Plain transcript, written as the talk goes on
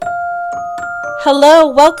Hello,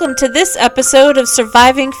 welcome to this episode of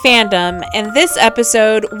Surviving Fandom. In this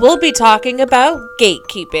episode, we'll be talking about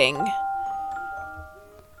gatekeeping.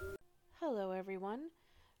 Hello, everyone.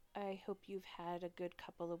 I hope you've had a good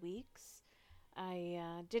couple of weeks. I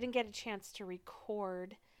didn't get a chance to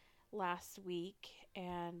record last week,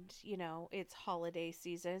 and it's holiday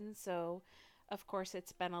season, so of course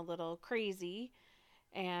it's been a little crazy,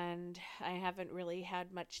 and I haven't really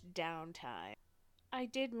had much downtime. I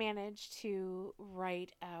did manage to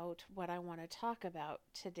write out what I want to talk about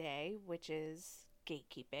today, which is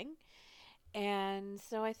gatekeeping. And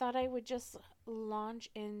so I thought I would just launch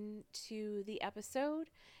into the episode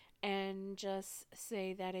and just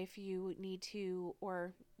say that if you need to,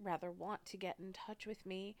 or rather want to get in touch with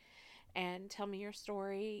me and tell me your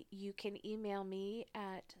story, you can email me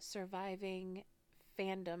at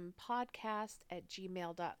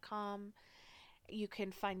survivingfandompodcast@gmail.com. You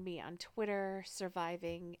can find me on Twitter,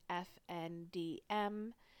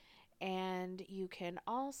 survivingfndm, and you can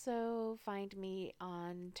also find me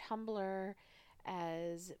on Tumblr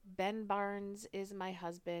as Ben Barnes is my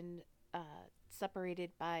husband,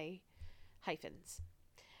 separated by hyphens.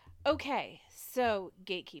 Okay, so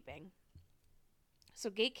gatekeeping. So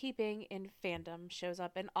gatekeeping in fandom shows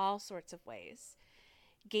up in all sorts of ways.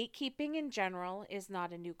 Gatekeeping in general is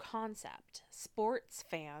not a new concept. Sports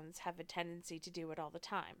fans have a tendency to do it all the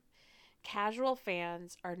time. Casual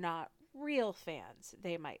fans are not real fans,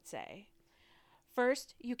 they might say.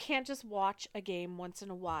 First, you can't just watch a game once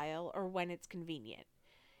in a while or when it's convenient.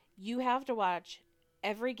 You have to watch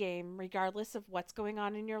every game regardless of what's going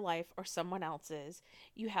on in your life or someone else's.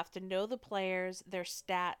 You have to know the players, their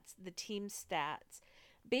stats, the team's stats.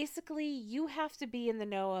 Basically, you have to be in the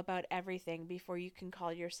know about everything before you can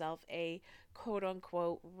call yourself a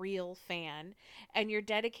quote-unquote real fan, and your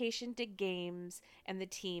dedication to games and the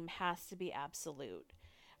team has to be absolute.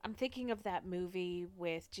 I'm thinking of that movie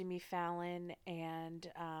with Jimmy Fallon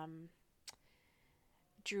and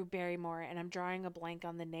Drew Barrymore, and I'm drawing a blank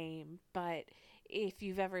on the name, but if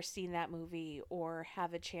you've ever seen that movie or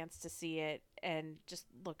have a chance to see it, and just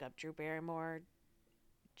look up Drew Barrymore,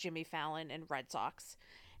 Jimmy Fallon, and Red Sox,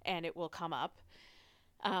 and it will come up.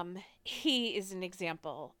 He is an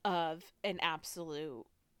example of an absolute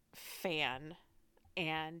fan,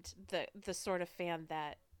 and the sort of fan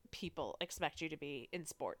that people expect you to be in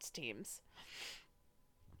sports teams.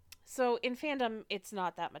 So in fandom, it's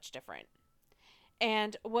not that much different.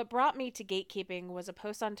 And what brought me to gatekeeping was a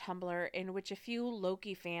post on Tumblr in which a few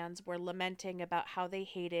Loki fans were lamenting about how they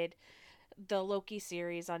hated the Loki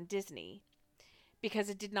series on Disney because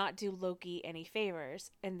it did not do Loki any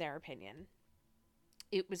favors, in their opinion.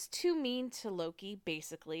 It was too mean to Loki,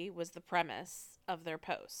 basically, was the premise of their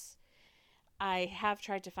posts. I have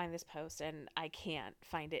tried to find this post and I can't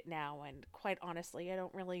find it now, and quite honestly, I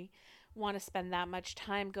don't really want to spend that much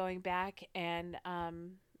time going back and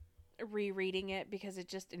rereading it because it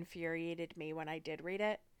just infuriated me when I did read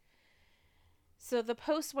it. So the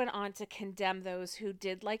post went on to condemn those who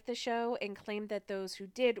did like the show and claimed that those who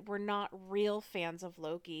did were not real fans of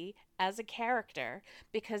Loki as a character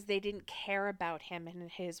because they didn't care about him and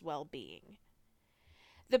his well-being.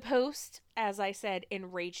 The post, as I said,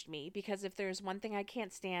 enraged me because if there's one thing I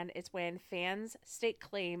can't stand, it's when fans stake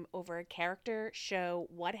claim over a character, show,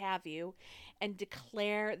 what have you, and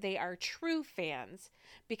declare they are true fans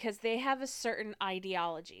because they have a certain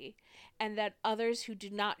ideology, and that others who do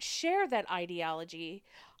not share that ideology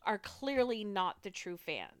are clearly not the true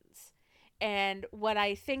fans. And what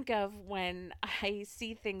I think of when I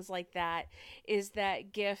see things like that is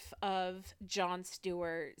that gif of Jon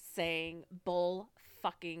Stewart saying bull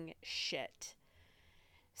fucking shit.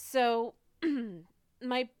 So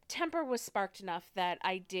my temper was sparked enough that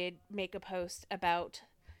I did make a post about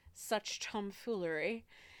such tomfoolery.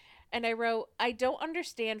 And I wrote, I don't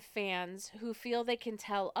understand fans who feel they can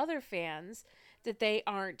tell other fans that they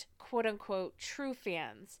aren't quote unquote true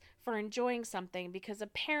fans for enjoying something because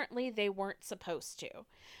apparently they weren't supposed to.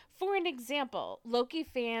 For an example, Loki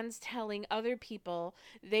fans telling other people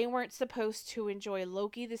they weren't supposed to enjoy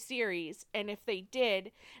Loki the series, and if they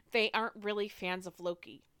did, they aren't really fans of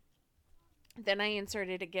Loki. Then I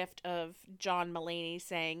inserted a gift of John Mulaney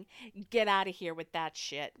saying, get out of here with that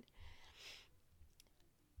shit.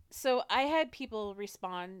 So I had people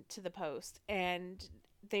respond to the post, and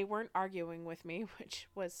they weren't arguing with me, which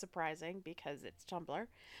was surprising because it's Tumblr.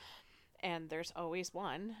 and there's always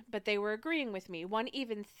one, but they were agreeing with me. One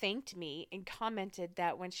even thanked me and commented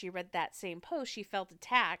that when she read that same post, she felt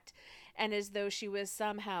attacked and as though she was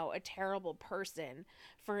somehow a terrible person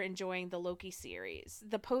for enjoying the Loki series.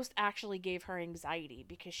 The post actually gave her anxiety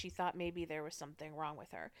because she thought maybe there was something wrong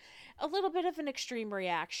with her. A little bit of an extreme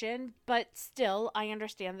reaction, but still, I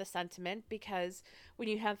understand the sentiment because when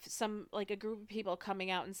you have like a group of people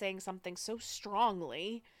coming out and saying something so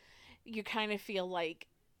strongly, you kind of feel like,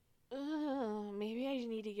 maybe I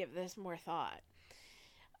need to give this more thought.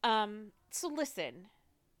 So listen,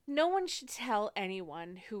 no one should tell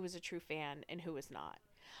anyone who was a true fan and who was not.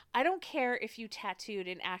 I don't care if you tattooed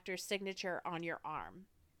an actor's signature on your arm.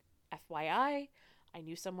 FYI, I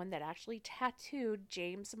knew someone that actually tattooed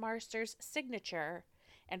James Marsters' signature,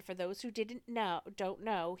 and for those who don't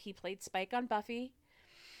know, he played Spike on Buffy,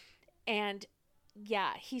 and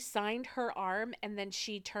yeah, he signed her arm and then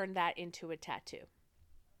she turned that into a tattoo.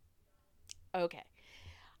 Okay.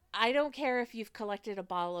 I don't care if you've collected a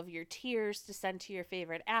bottle of your tears to send to your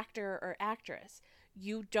favorite actor or actress.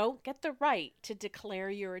 You don't get the right to declare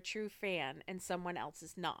you're a true fan and someone else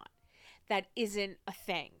is not. That isn't a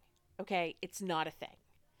thing. Okay? It's not a thing.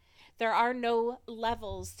 There are no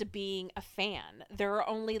levels to being a fan. There are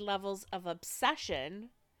only levels of obsession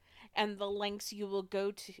and the lengths you will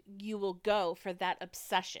go for that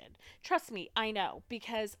obsession. Trust me, I know,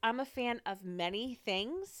 because I'm a fan of many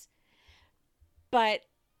things, but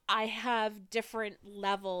I have different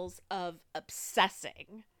levels of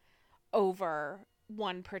obsessing over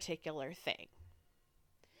one particular thing.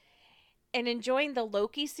 And enjoying the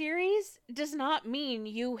Loki series does not mean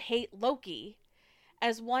you hate Loki.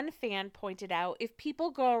 As one fan pointed out, if people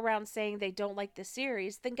go around saying they don't like the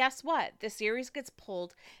series, then guess what? The series gets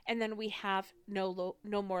pulled and then we have no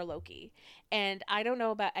more Loki. And I don't know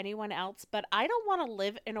about anyone else, but I don't want to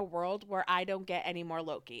live in a world where I don't get any more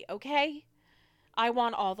Loki, okay? I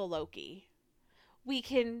want all the Loki. We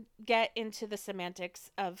can get into the semantics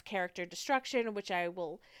of character destruction, which I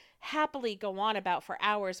will happily go on about for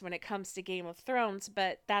hours when it comes to Game of Thrones,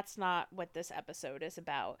 but that's not what this episode is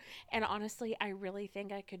about. And honestly, I really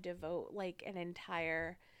think I could devote like an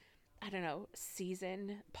entire, I don't know,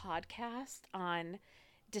 season podcast on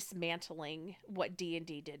dismantling what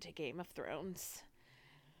D&D did to Game of Thrones.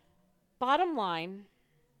 Bottom line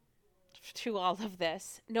to all of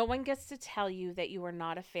this, no one gets to tell you that you are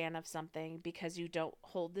not a fan of something because you don't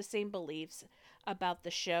hold the same beliefs about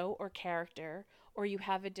the show or character, or you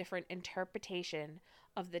have a different interpretation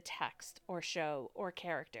of the text or show or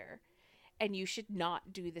character, and you should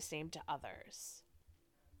not do the same to others.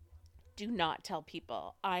 Do not tell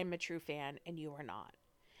people I'm a true fan and you are not.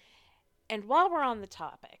 And while we're on the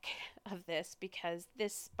topic of this, because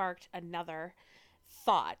this sparked another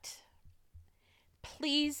thought,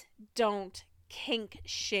 please don't kink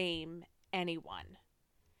shame anyone.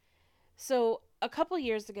 So a couple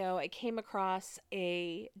years ago, I came across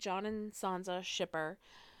a John and Sansa shipper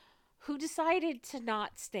who decided to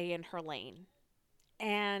not stay in her lane.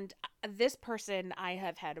 And this person I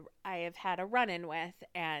have had a run-in with,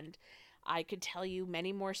 and I could tell you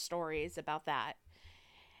many more stories about that.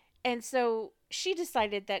 And so she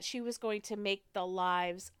decided that she was going to make the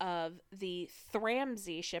lives of the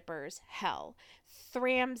Thramsey shippers hell.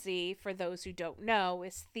 Thramsey, for those who don't know,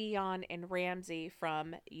 is Theon and Ramsay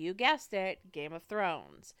from, you guessed it, Game of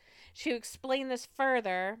Thrones. To explain this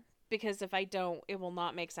further, because if I don't, it will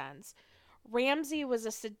not make sense. Ramsay was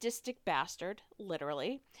a sadistic bastard,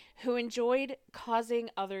 literally, who enjoyed causing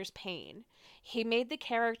others pain. He made the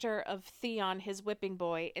character of Theon his whipping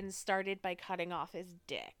boy and started by cutting off his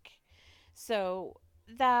dick. So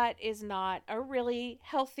that is not a really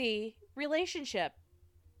healthy relationship,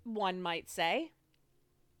 one might say.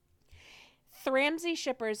 Thramsey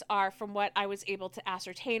shippers are, from what I was able to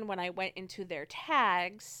ascertain when I went into their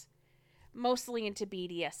tags, mostly into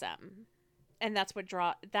BDSM. And that's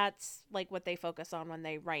like what they focus on when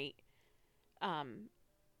they write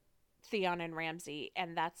Theon and Ramsay,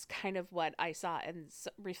 and that's kind of what I saw and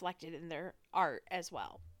reflected in their art as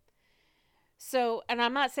well. So, and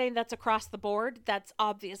I'm not saying that's across the board. That's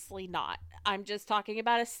obviously not. I'm just talking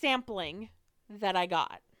about a sampling that I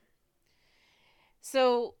got.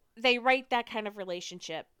 So they write that kind of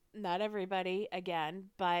relationship. Not everybody, again,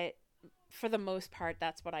 but for the most part,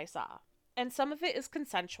 that's what I saw. And some of it is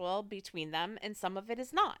consensual between them, and some of it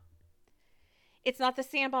is not. It's not the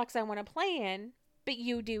sandbox I want to play in, but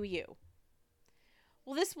you do you.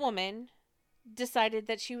 Well, this woman decided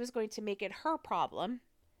that she was going to make it her problem,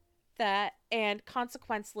 and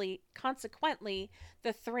consequently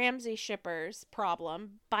the Thramsey shippers'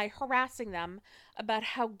 problem, by harassing them about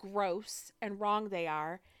how gross and wrong they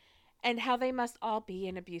are, and how they must all be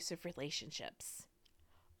in abusive relationships.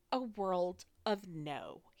 A world of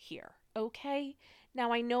no here, okay?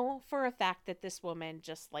 Now, I know for a fact that this woman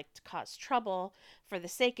just liked to cause trouble for the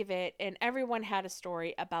sake of it, and everyone had a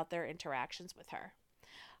story about their interactions with her.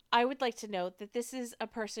 I would like to note that this is a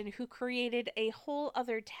person who created a whole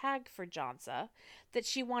other tag for Johnsa that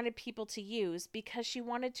she wanted people to use because she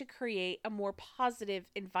wanted to create a more positive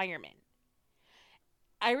environment.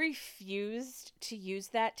 I refused to use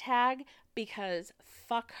that tag because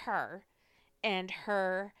fuck her and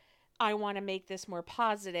her. I want to make this more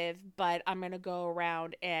positive, but I'm going to go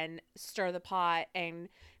around and stir the pot and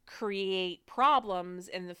create problems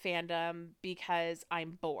in the fandom because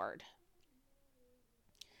I'm bored.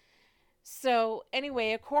 So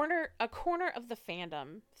anyway, a corner of the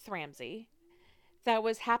fandom, Thramsey, that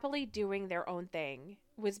was happily doing their own thing,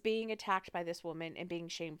 was being attacked by this woman and being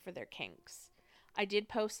shamed for their kinks. I did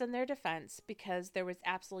post in their defense because there was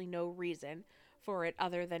absolutely no reason for it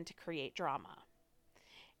other than to create drama.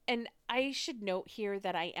 And I should note here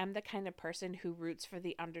that I am the kind of person who roots for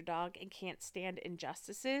the underdog and can't stand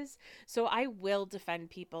injustices, so I will defend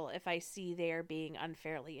people if I see they are being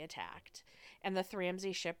unfairly attacked. And the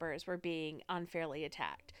Thramsey shippers were being unfairly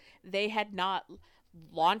attacked. They had not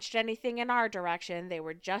launched anything in our direction, they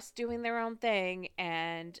were just doing their own thing,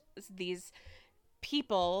 and these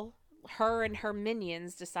people, her and her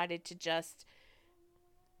minions, decided to just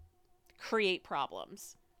create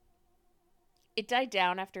problems. It died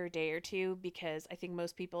down after a day or two because I think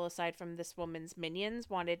most people, aside from this woman's minions,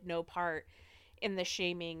 wanted no part in the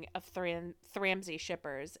shaming of Thramsey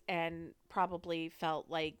shippers and probably felt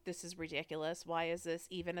like this is ridiculous. Why is this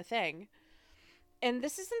even a thing? And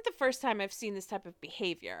this isn't the first time I've seen this type of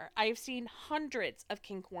behavior. I've seen hundreds of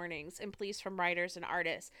kink warnings and pleas from writers and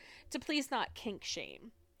artists to please not kink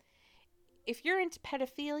shame. If you're into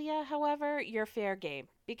pedophilia, however, you're fair game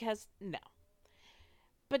because no.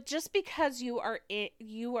 But just because you are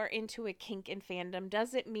into a kink in fandom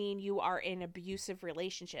doesn't mean you are in an abusive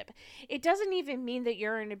relationship. It doesn't even mean that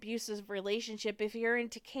you're in an abusive relationship if you're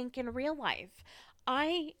into kink in real life.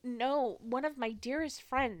 I know one of my dearest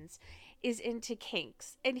friends is into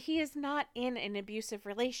kinks, and he is not in an abusive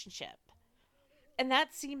relationship. And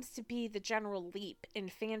that seems to be the general leap in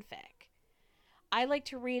fanfic. I like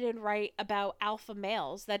to read and write about alpha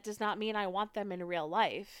males. That does not mean I want them in real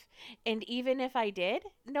life. And even if I did,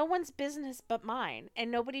 no one's business but mine.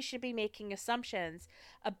 And nobody should be making assumptions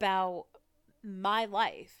about my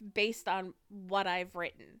life based on what I've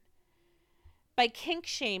written. By kink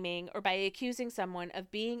shaming or by accusing someone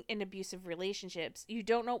of being in abusive relationships, you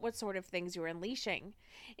don't know what sort of things you're unleashing.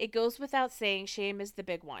 It goes without saying, shame is the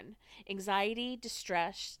big one. Anxiety,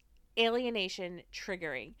 distress, alienation,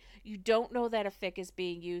 triggering. You don't know that a fic is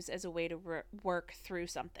being used as a way to work through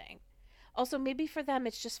something. Also, maybe for them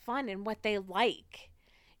it's just fun and what they like.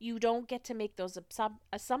 You don't get to make those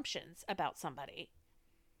assumptions about somebody.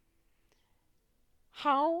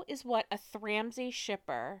 How is what a Thramsey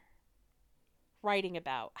shipper writing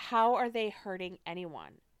about? How are they hurting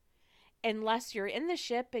anyone? Unless you're in the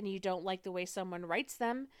ship and you don't like the way someone writes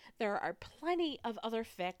them, there are plenty of other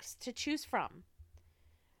fics to choose from.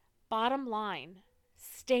 Bottom line,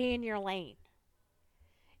 stay in your lane.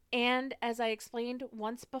 And as I explained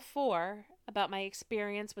once before about my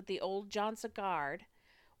experience with the old Johnsa Guard,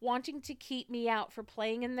 wanting to keep me out for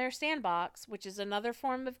playing in their sandbox, which is another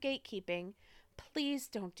form of gatekeeping, please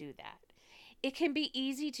don't do that. It can be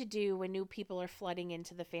easy to do when new people are flooding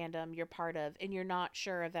into the fandom you're part of and you're not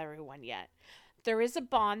sure of everyone yet. There is a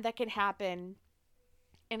bond that can happen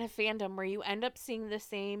in a fandom where you end up seeing the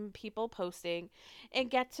same people posting and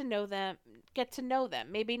get to know them.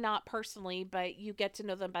 Maybe not personally, but you get to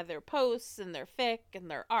know them by their posts and their fic and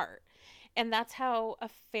their art. And that's how a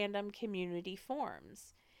fandom community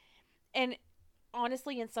forms. And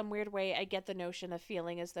honestly, in some weird way, I get the notion of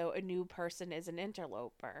feeling as though a new person is an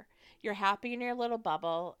interloper. You're happy in your little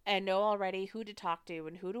bubble and know already who to talk to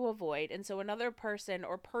and who to avoid, and so another person,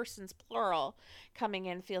 or persons plural, coming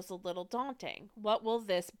in feels a little daunting. What will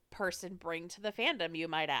this person bring to the fandom, you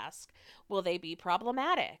might ask? Will they be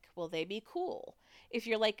problematic? Will they be cool? If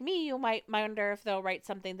you're like me, you might wonder if they'll write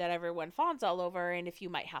something that everyone fawns all over and if you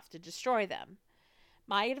might have to destroy them.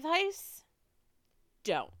 My advice?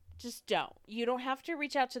 Don't. Just don't. You don't have to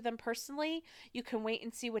reach out to them personally. You can wait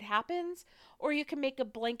and see what happens. Or you can make a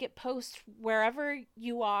blanket post wherever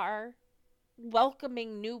you are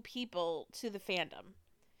welcoming new people to the fandom.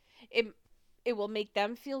 It will make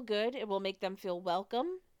them feel good. It will make them feel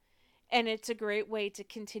welcome. And it's a great way to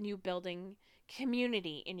continue building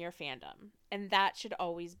community in your fandom. And that should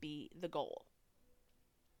always be the goal.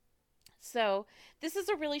 So this is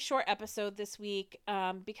a really short episode this week,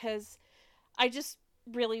 because I just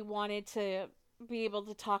really wanted to be able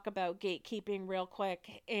to talk about gatekeeping real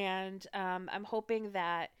quick. And I'm hoping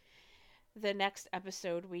that the next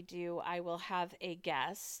episode we do, I will have a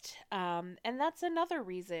guest. And that's another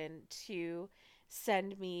reason to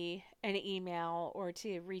send me an email or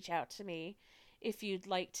to reach out to me if you'd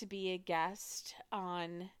like to be a guest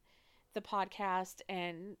on the podcast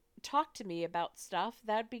and talk to me about stuff.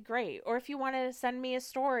 That'd be great. Or if you want to send me a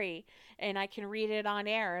story and I can read it on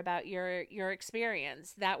air about your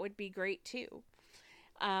experience, that would be great too.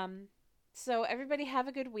 um so everybody have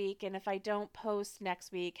a good week, and if I don't post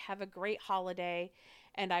next week, have a great holiday,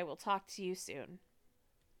 and I will talk to you soon.